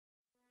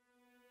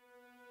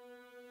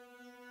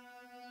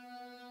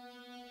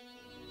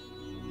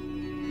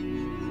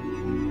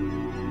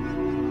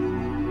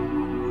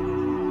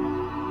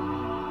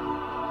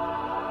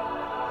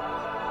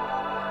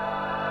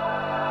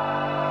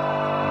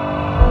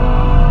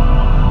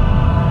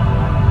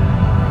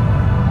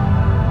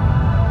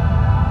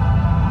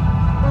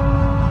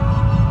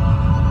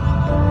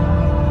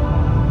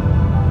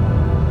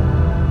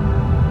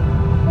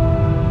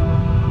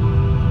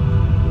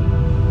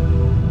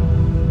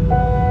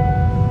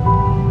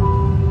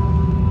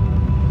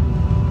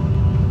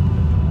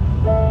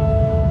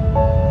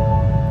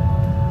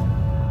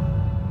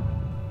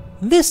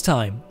This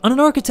time, on an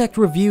Architect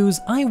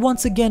Reviews, I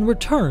once again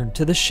return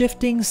to the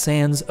shifting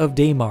sands of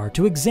Daymar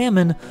to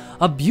examine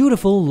a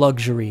beautiful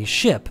luxury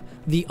ship,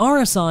 the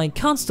RSI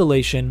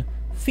Constellation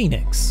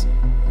Phoenix.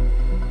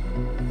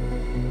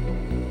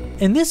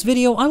 In this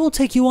video, I will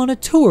take you on a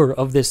tour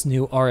of this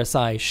new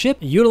RSI ship,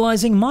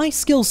 utilizing my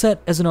skill set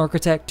as an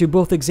architect to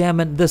both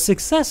examine the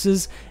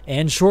successes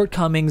and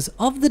shortcomings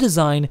of the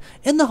design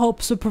in the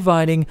hopes of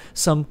providing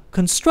some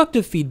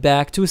constructive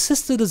feedback to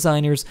assist the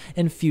designers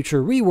in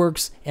future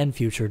reworks and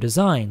future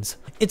designs.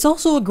 It's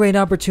also a great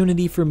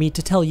opportunity for me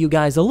to tell you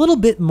guys a little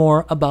bit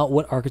more about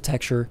what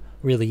architecture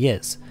really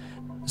is.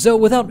 So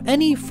without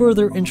any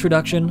further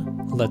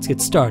introduction, let's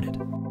get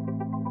started.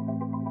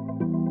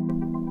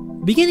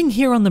 Beginning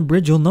here on the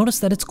bridge, you'll notice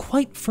that it's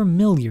quite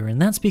familiar, and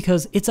that's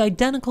because it's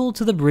identical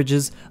to the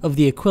bridges of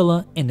the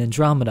Aquila and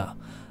Andromeda.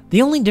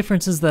 The only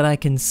differences that I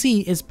can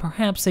see is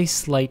perhaps a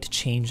slight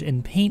change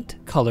in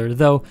paint color,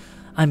 though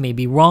I may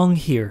be wrong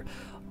here.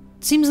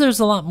 It seems there's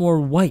a lot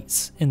more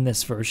whites in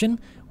this version,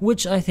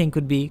 which I think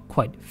would be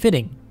quite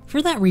fitting.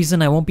 For that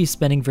reason, I won't be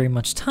spending very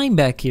much time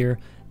back here,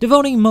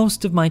 devoting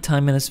most of my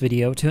time in this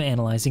video to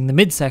analyzing the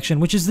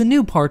midsection, which is the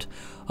new part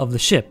of the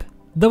ship.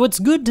 Though it's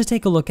good to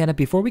take a look at it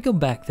before we go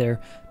back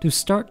there to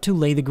start to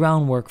lay the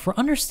groundwork for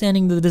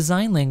understanding the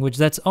design language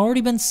that's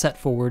already been set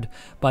forward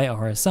by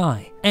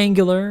RSI.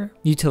 Angular,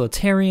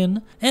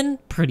 utilitarian, and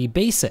pretty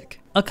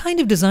basic. A kind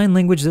of design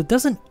language that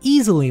doesn't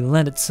easily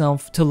lend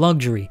itself to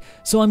luxury,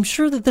 so I'm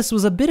sure that this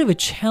was a bit of a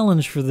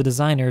challenge for the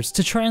designers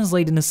to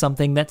translate into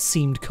something that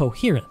seemed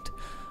coherent,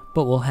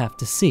 but we'll have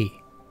to see.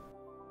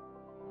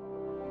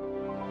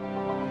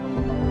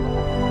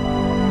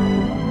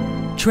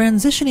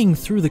 Transitioning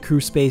through the crew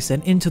space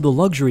and into the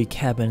luxury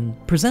cabin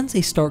presents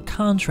a stark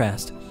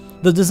contrast.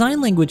 The design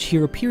language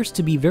here appears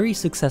to be very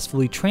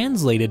successfully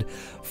translated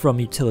from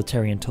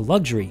utilitarian to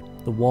luxury.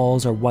 The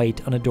walls are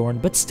white,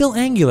 unadorned, but still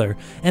angular,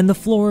 and the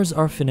floors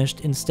are finished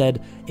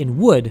instead in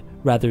wood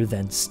rather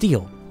than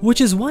steel. Which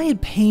is why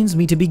it pains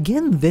me to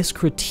begin this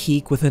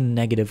critique with a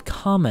negative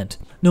comment.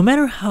 No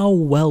matter how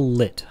well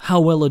lit, how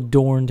well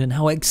adorned, and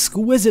how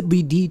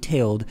exquisitely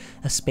detailed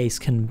a space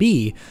can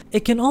be,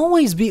 it can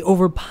always be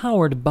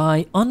overpowered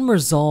by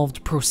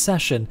unresolved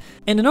procession.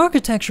 And in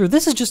architecture,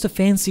 this is just a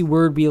fancy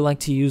word we like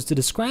to use to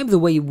describe the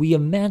way we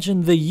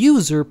imagine the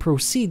user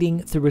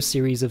proceeding through a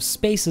series of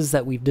spaces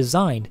that we've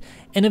designed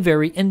in a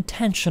very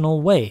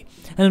intentional way.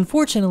 And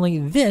unfortunately,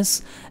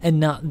 this, and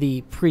not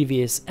the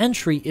previous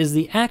entry, is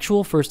the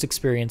actual first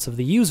experience of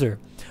the user,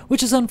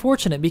 which is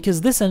unfortunate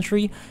because this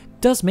entry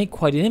does make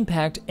quite an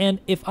impact,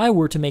 and if I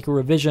were to make a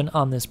revision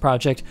on this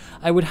project,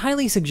 I would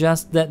highly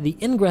suggest that the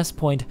ingress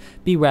point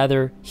be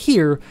rather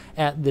here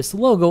at this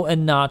logo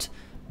and not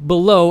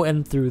below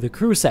and through the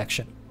crew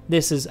section.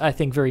 This is, I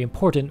think, very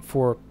important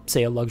for,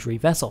 say, a luxury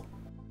vessel.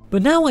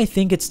 But now I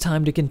think it's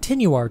time to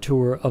continue our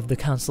tour of the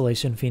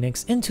Constellation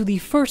Phoenix into the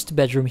first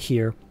bedroom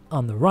here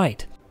on the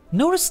right.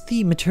 Notice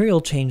the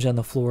material change on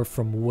the floor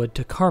from wood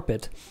to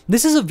carpet.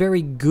 This is a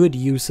very good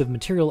use of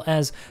material,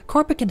 as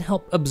carpet can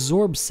help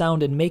absorb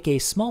sound and make a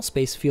small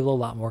space feel a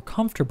lot more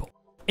comfortable.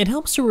 It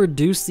helps to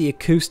reduce the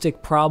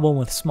acoustic problem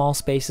with small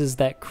spaces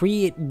that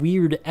create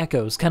weird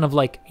echoes, kind of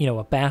like,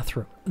 a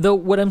bathroom. Though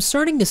what I'm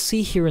starting to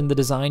see here in the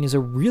design is a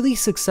really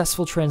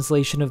successful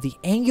translation of the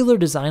angular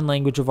design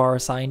language of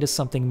RSI into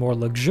something more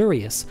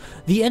luxurious.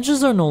 The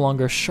edges are no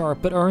longer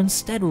sharp, but are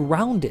instead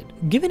rounded,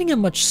 giving it a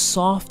much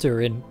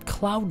softer and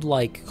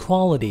cloud-like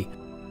quality.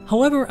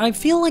 However, I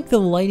feel like the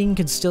lighting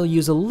could still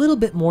use a little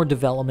bit more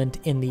development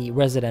in the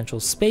residential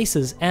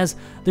spaces, as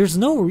there's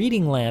no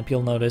reading lamp,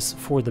 you'll notice,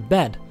 for the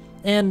bed.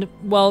 And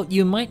while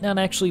you might not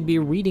actually be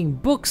reading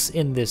books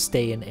in this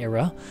day and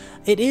era,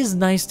 it is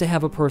nice to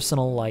have a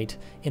personal light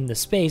in the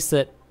space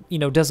that,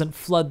 doesn't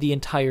flood the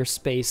entire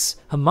space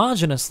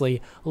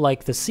homogeneously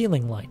like the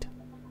ceiling light.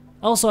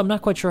 Also, I'm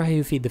not quite sure how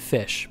you feed the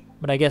fish,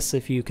 but I guess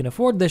if you can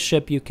afford this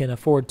ship, you can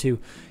afford to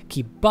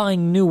keep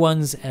buying new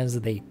ones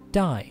as they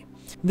die.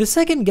 The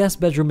second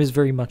guest bedroom is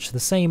very much the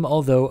same,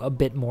 although a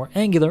bit more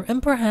angular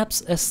and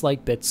perhaps a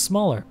slight bit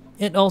smaller.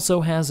 It also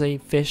has a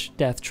fish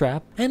death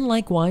trap, and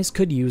likewise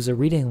could use a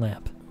reading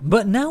lamp.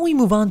 But now we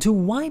move on to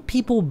why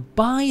people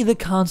buy the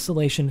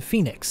Constellation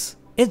Phoenix.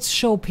 Its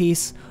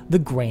showpiece, the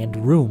Grand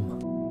Room.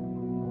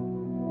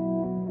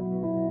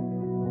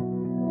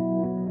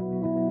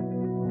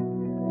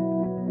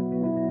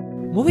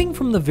 Moving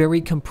from the very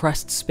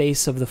compressed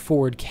space of the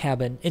forward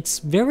cabin, it's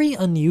very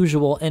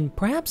unusual and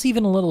perhaps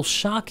even a little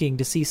shocking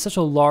to see such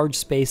a large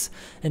space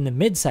in the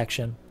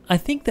midsection. I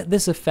think that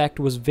this effect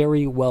was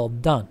very well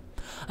done.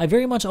 I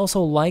very much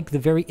also like the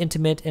very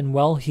intimate and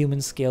well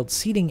human-scaled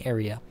seating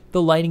area.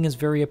 The lighting is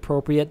very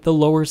appropriate, the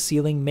lower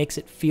ceiling makes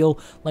it feel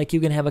like you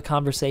can have a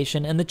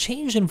conversation, and the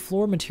change in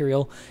floor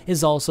material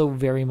is also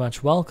very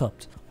much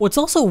welcomed. What's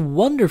also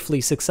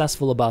wonderfully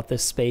successful about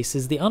this space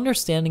is the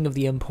understanding of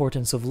the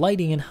importance of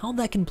lighting and how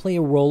that can play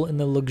a role in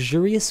the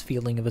luxurious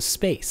feeling of a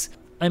space.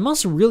 I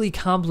must really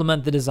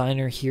compliment the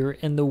designer here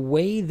in the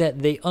way that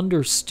they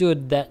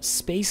understood that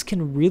space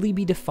can really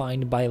be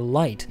defined by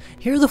light.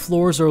 Here the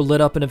floors are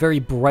lit up in a very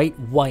bright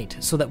white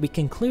so that we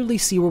can clearly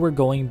see where we're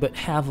going but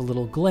have a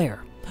little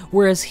glare.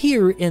 Whereas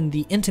here in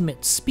the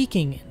intimate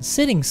speaking and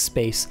sitting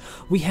space,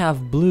 we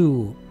have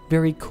blue,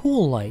 very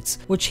cool lights,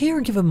 which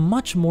here give a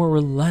much more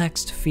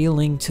relaxed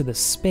feeling to the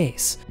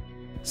space.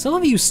 Some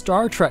of you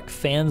Star Trek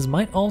fans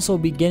might also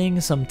be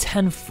getting some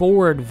 10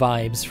 Forward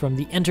vibes from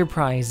the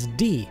Enterprise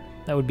D.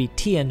 That would be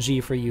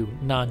TNG for you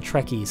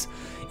non-Trekkies.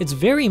 It's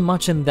very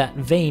much in that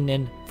vein,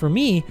 and for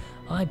me,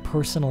 I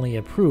personally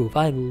approve.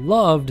 I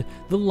loved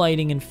the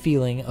lighting and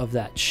feeling of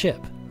that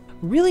ship.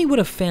 Really what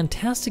a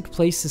fantastic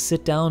place to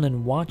sit down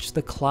and watch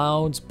the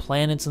clouds,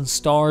 planets, and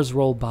stars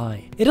roll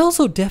by. It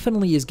also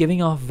definitely is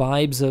giving off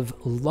vibes of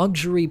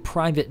luxury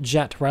private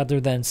jet rather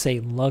than, say,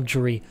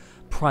 luxury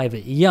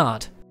private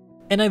yacht.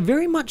 And I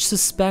very much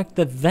suspect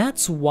that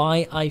that's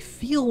why I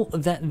feel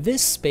that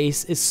this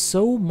space is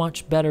so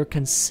much better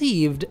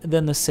conceived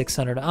than the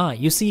 600i.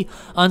 You see,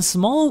 on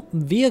small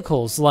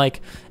vehicles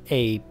like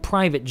a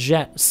private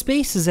jet,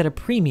 space is at a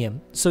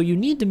premium, so you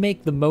need to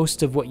make the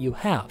most of what you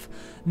have.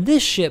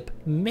 This ship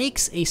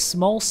makes a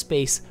small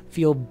space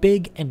feel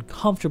big and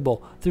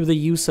comfortable through the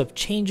use of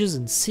changes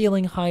in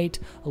ceiling height,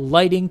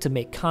 lighting to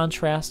make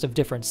contrast of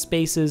different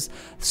spaces,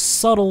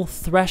 subtle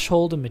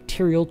threshold and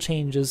material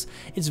changes.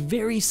 It's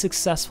very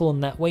successful in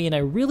that way, and I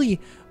really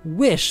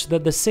wish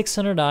that the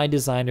 600i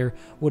designer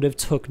would have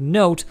took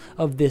note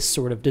of this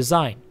sort of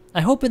design. I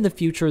hope in the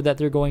future that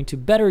they're going to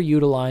better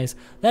utilize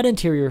that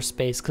interior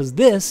space, because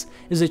this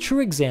is a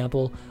true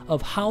example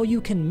of how you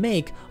can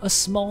make a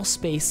small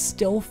space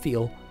still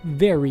feel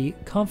very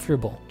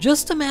comfortable.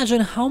 Just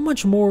imagine how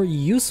much more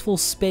useful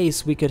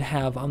space we could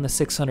have on the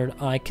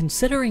 600i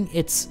considering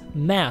its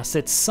mass,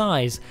 its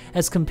size,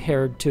 as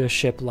compared to a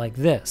ship like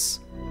this.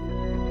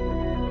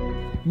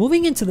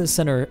 Moving into the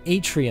center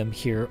atrium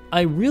here,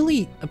 I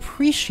really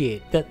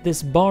appreciate that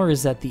this bar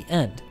is at the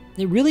end.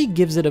 It really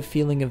gives it a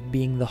feeling of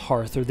being the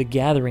hearth or the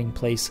gathering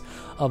place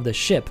of the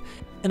ship.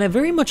 And I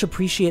very much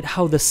appreciate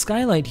how the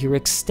skylight here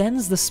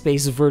extends the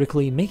space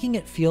vertically, making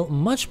it feel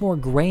much more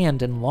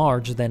grand and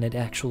large than it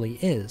actually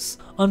is.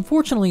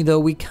 Unfortunately though,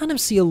 we kind of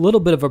see a little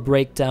bit of a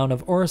breakdown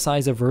of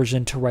RSI's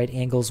aversion to right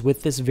angles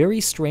with this very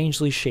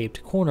strangely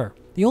shaped corner.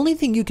 The only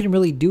thing you can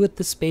really do with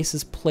this space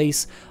is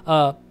place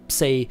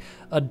say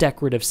a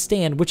decorative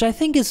stand, which I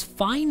think is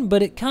fine,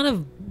 but it kind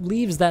of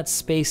leaves that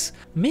space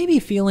maybe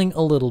feeling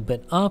a little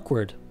bit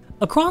awkward.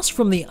 Across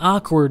from the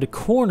awkward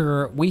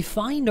corner, we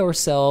find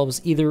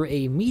ourselves either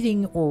a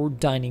meeting or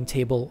dining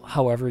table,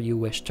 however you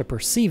wish to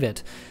perceive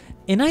it.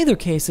 In either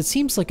case, it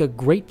seems like a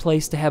great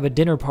place to have a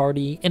dinner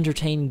party,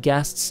 entertain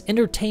guests,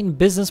 entertain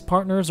business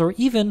partners, or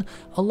even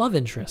a love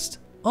interest.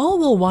 All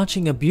while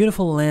watching a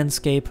beautiful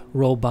landscape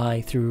roll by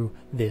through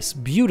this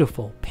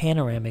beautiful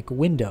panoramic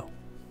window.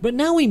 But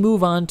now we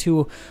move on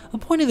to a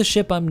point of the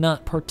ship I'm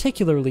not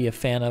particularly a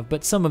fan of,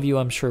 but some of you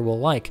I'm sure will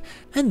like,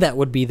 and that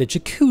would be the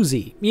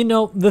jacuzzi. You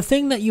know, the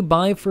thing that you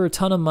buy for a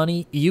ton of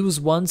money, use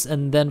once,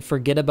 and then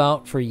forget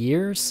about for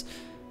years?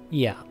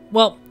 Yeah.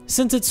 Well,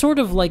 since it's sort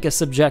of like a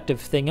subjective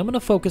thing, I'm going to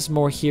focus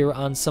more here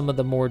on some of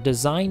the more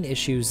design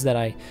issues that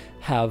I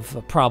have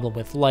a problem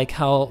with, like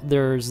how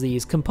there's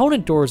these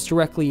component doors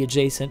directly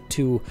adjacent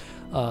to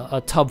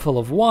a tub full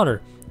of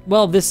water.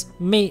 Well, this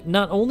may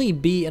not only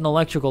be an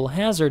electrical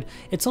hazard,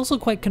 it's also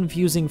quite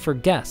confusing for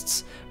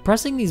guests.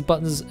 Pressing these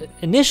buttons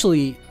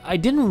initially, I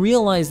didn't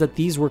realize that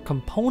these were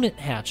component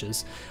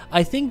hatches.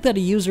 I think that a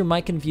user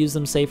might confuse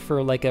them, say,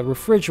 for like a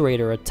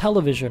refrigerator, a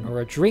television,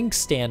 or a drink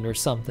stand or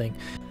something.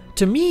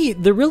 To me,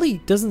 there really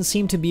doesn't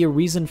seem to be a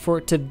reason for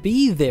it to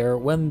be there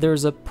when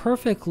there's a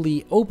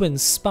perfectly open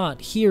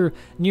spot here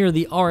near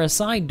the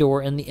RSI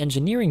door in the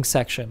engineering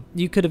section.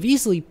 You could have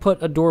easily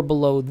put a door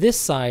below this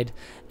side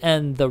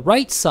and the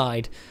right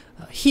side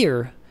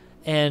here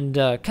and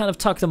kind of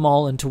tuck them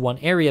all into one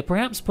area,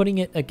 perhaps putting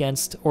it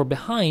against or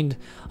behind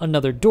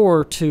another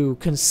door to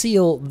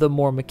conceal the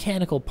more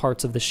mechanical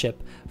parts of the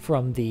ship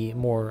from the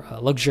more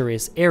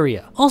luxurious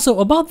area. Also,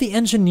 about the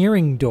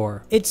engineering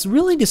door, it's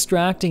really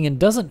distracting and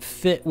doesn't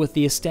fit with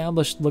the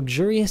established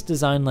luxurious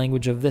design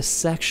language of this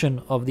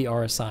section of the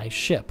RSI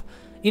ship.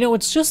 You know,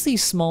 it's just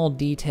these small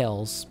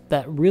details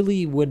that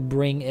really would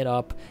bring it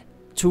up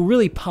to a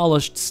really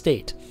polished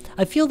state.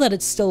 I feel that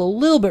it's still a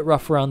little bit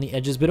rough around the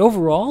edges, but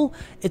overall,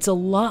 it's a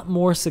lot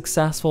more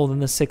successful than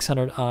the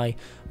 600i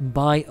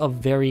by a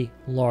very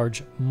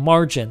large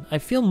margin. I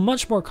feel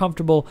much more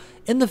comfortable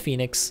in the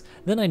Phoenix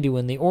than I do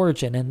in the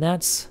Origin, and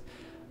that's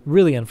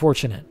really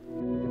unfortunate.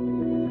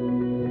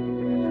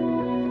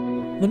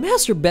 The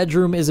master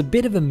bedroom is a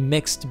bit of a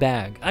mixed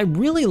bag. I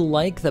really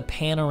like the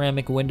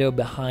panoramic window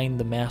behind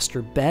the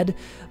master bed,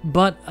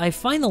 but I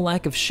find the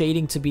lack of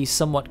shading to be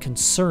somewhat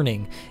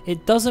concerning.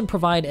 It doesn't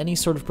provide any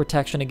sort of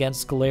protection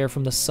against glare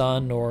from the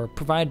sun or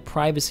provide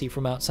privacy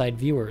from outside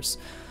viewers.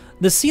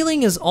 The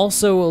ceiling is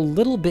also a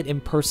little bit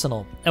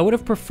impersonal. I would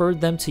have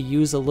preferred them to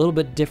use a little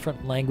bit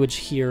different language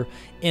here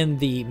in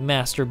the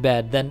master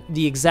bed than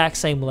the exact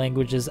same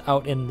languages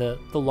out in the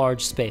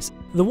large space.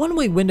 The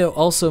one-way window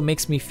also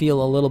makes me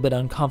feel a little bit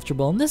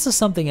uncomfortable, and this is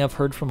something I've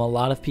heard from a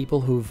lot of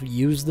people who've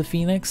used the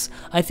Phoenix.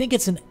 I think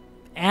it's an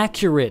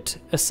accurate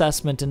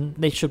assessment and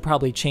they should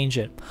probably change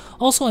it.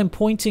 Also, I'm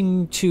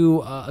pointing to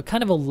a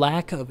kind of a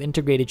lack of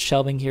integrated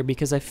shelving here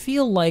because I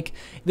feel like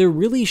there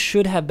really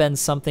should have been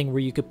something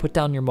where you could put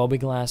down your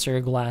mobi-glass or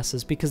your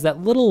glasses, because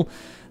that little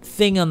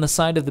thing on the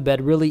side of the bed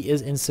really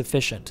is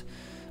insufficient.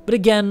 But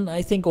again,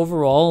 I think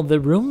overall the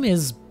room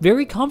is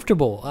very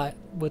comfortable.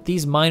 With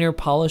these minor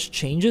polish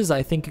changes,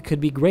 I think it could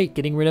be great.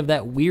 Getting rid of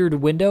that weird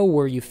window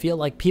where you feel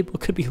like people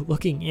could be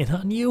looking in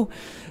on you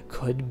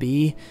could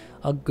be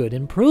a good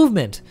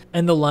improvement.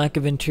 And the lack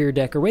of interior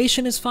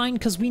decoration is fine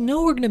because we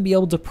know we're going to be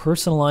able to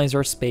personalize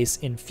our space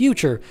in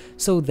future,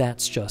 so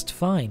that's just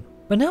fine.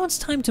 But now it's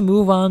time to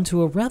move on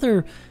to a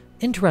rather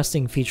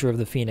interesting feature of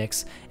the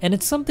Phoenix, and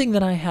it's something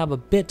that I have a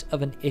bit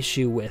of an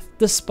issue with,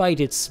 despite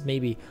its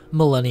maybe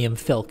Millennium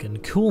Falcon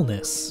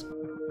coolness.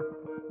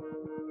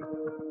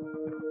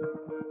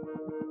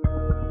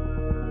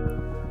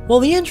 While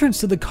the entrance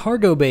to the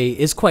cargo bay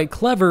is quite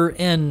clever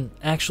and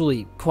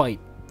actually quite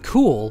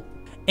cool,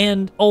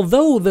 and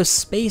although the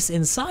space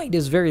inside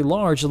is very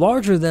large,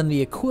 larger than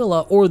the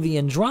Aquila or the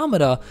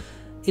Andromeda,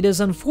 it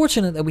is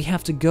unfortunate that we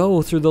have to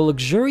go through the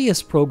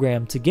luxurious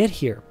program to get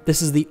here.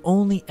 This is the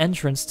only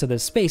entrance to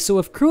this space, so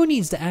if crew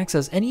needs to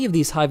access any of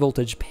these high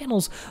voltage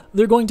panels,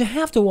 they're going to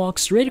have to walk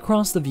straight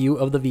across the view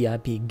of the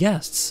VIP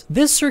guests.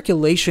 This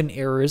circulation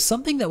error is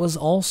something that was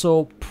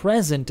also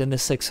present in the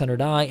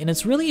 600i, and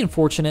it's really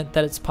unfortunate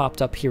that it's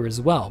popped up here as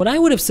well. What I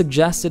would have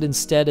suggested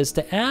instead is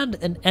to add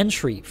an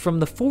entry from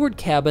the forward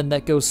cabin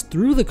that goes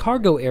through the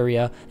cargo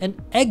area and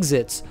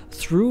exits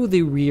through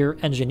the rear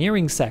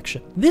engineering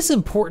section. This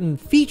important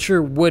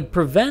feature would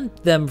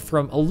prevent them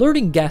from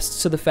alerting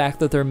guests to the fact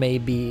that there may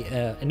be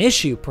an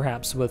issue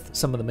perhaps with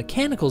some of the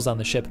mechanicals on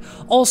the ship.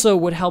 Also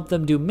would help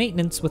them do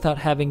maintenance without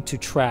having to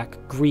track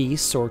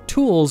grease or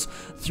tools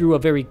through a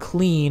very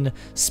clean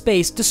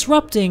space,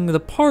 disrupting the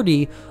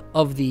party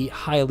of the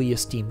highly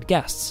esteemed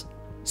guests.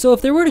 So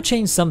if there were to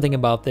change something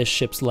about this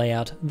ship's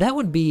layout, that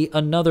would be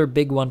another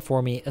big one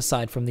for me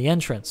aside from the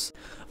entrance.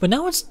 But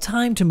now it's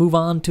time to move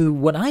on to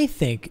what I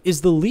think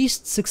is the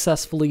least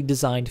successfully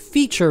designed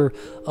feature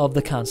of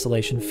the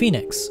Constellation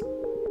Phoenix.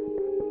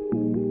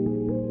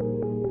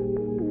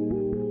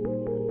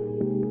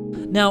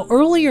 Now,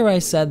 earlier I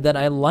said that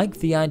I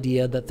liked the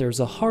idea that there's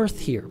a hearth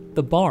here,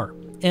 the bar,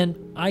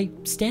 and I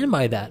stand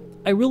by that.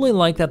 I really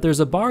like that there's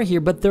a bar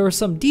here, but there are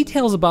some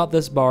details about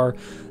this bar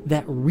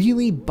that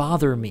really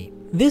bother me.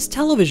 This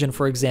television,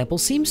 for example,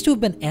 seems to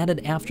have been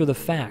added after the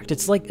fact.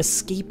 It's like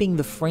escaping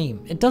the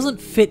frame. It doesn't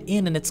fit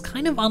in, and it's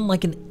kind of on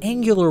like an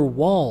angular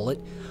wall.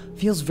 It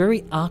feels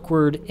very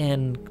awkward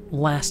and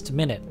last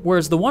minute,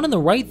 whereas the one on the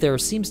right there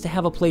seems to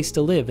have a place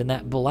to live in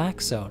that black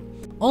zone.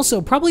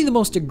 Also, probably the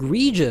most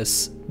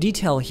egregious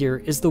detail here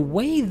is the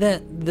way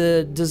that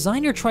the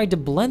designer tried to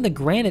blend the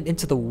granite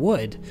into the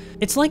wood.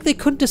 It's like they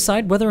couldn't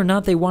decide whether or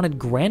not they wanted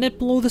granite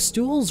below the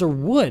stools or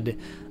wood.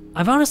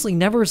 I've honestly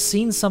never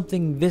seen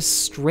something this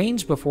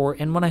strange before,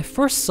 and when I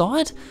first saw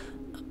it,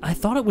 I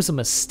thought it was a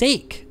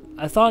mistake.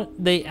 I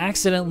thought they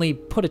accidentally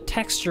put a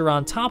texture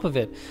on top of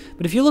it,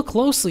 but if you look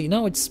closely,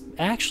 no, it's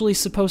actually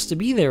supposed to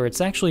be there.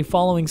 It's actually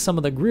following some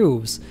of the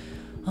grooves.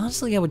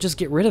 Honestly, I would just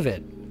get rid of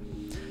it.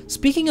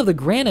 Speaking of the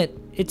granite,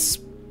 it's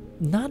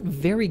not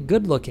very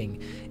good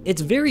looking.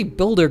 It's very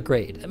builder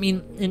grade. I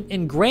mean,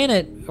 in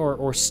granite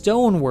or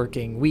stone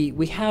working,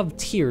 we have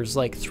tiers,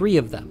 like 3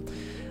 of them.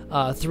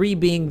 3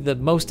 being the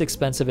most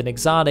expensive and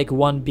exotic,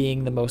 1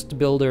 being the most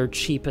builder,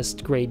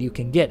 cheapest grade you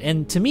can get.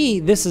 And to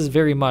me, this is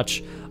very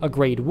much a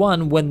grade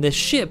 1 when this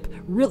ship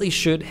really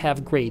should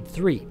have grade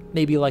 3.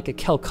 Maybe like a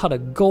Calcutta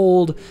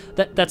gold.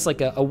 That's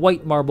like a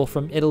white marble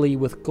from Italy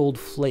with gold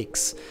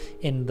flakes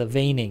in the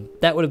veining.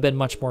 That would have been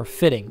much more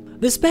fitting.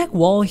 This back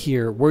wall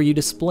here, where you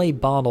display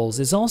bottles,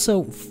 is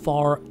also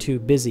far too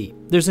busy.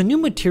 There's a new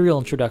material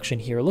introduction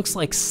here. It looks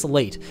like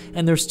slate,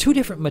 and there's 2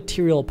 different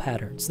material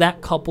patterns.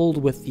 That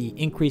coupled with the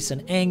increase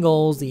in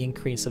angles, the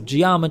increase of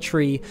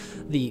geometry,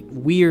 the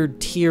weird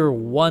tier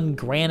 1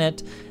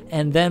 granite,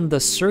 and then the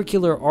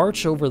circular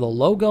arch over the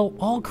logo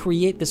all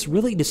create this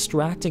really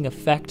distracting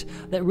effect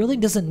that really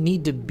doesn't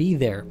need to be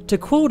there. To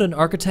quote an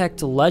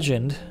architect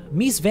legend,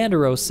 Mies van der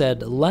Rohe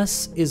said,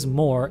 "Less is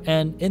more,"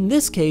 and in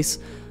this case,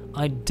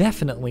 I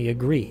definitely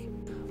agree.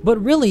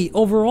 But really,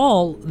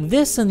 overall,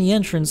 this and the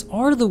entrance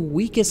are the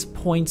weakest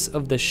points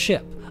of the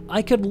ship.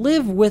 I could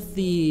live with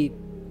the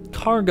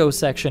cargo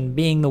section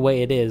being the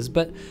way it is,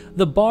 but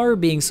the bar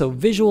being so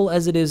visual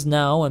as it is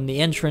now and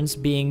the entrance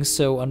being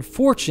so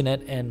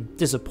unfortunate and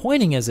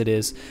disappointing as it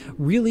is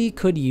really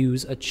could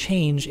use a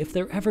change if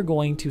they're ever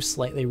going to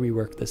slightly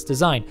rework this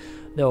design,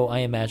 though I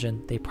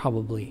imagine they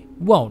probably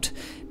won't.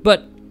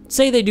 But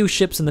say they do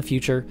ships in the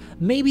future,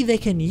 maybe they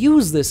can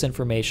use this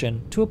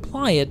information to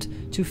apply it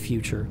to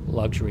future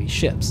luxury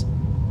ships.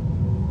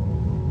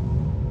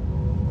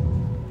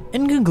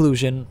 In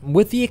conclusion,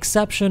 with the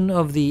exception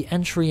of the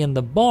entry and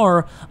the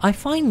bar, I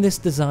find this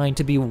design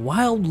to be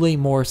wildly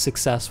more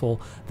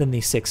successful than the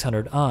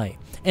 600i.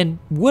 And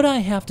would I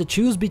have to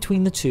choose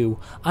between the two,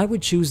 I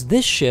would choose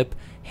this ship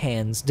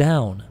hands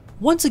down.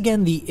 Once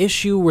again, the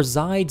issue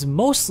resides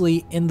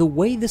mostly in the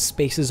way the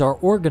spaces are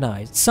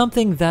organized,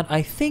 something that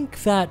I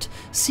think that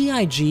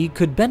CIG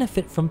could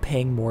benefit from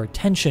paying more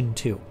attention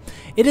to.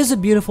 It is a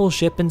beautiful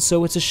ship, and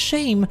so it's a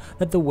shame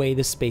that the way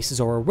the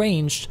spaces are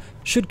arranged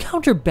should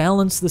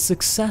counterbalance the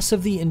success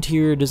of the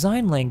interior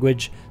design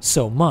language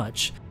so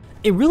much.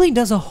 It really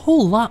does a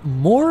whole lot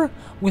more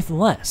with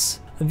less.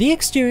 The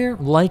exterior,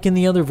 like in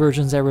the other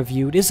versions I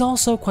reviewed, is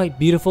also quite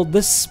beautiful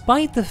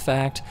despite the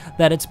fact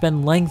that it's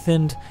been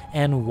lengthened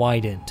and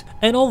widened.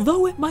 And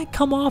although it might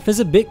come off as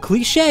a bit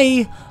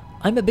cliche,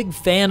 I'm a big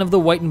fan of the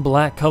white and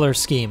black color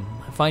scheme.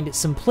 I find it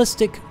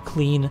simplistic,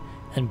 clean,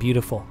 and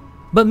beautiful.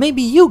 But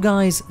maybe you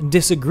guys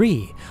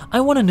disagree.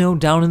 I want to know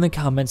down in the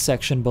comments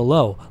section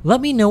below. Let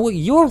me know what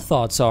your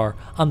thoughts are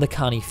on the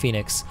Connie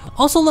Phoenix.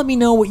 Also, let me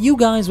know what you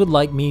guys would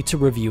like me to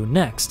review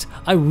next.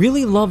 I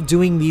really love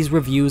doing these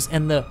reviews,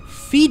 and the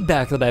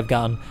feedback that I've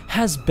gotten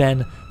has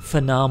been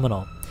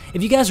phenomenal.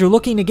 If you guys are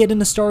looking to get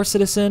into Star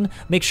Citizen,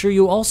 make sure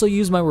you also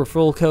use my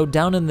referral code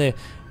down in the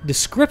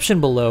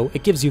description below.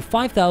 It gives you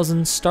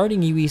 5,000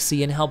 starting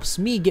UEC and helps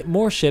me get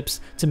more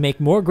ships to make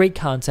more great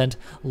content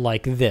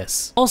like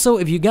this. Also,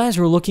 if you guys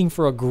are looking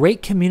for a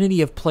great community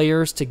of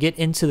players to get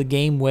into the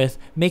game with,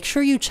 make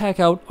sure you check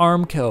out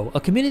Armco, a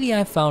community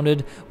I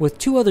founded with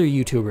 2 other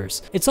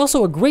YouTubers. It's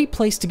also a great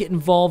place to get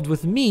involved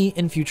with me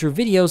in future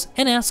videos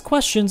and ask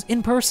questions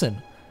in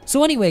person.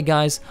 So anyway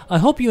guys, I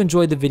hope you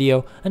enjoyed the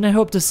video, and I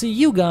hope to see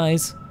you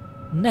guys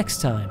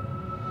next time.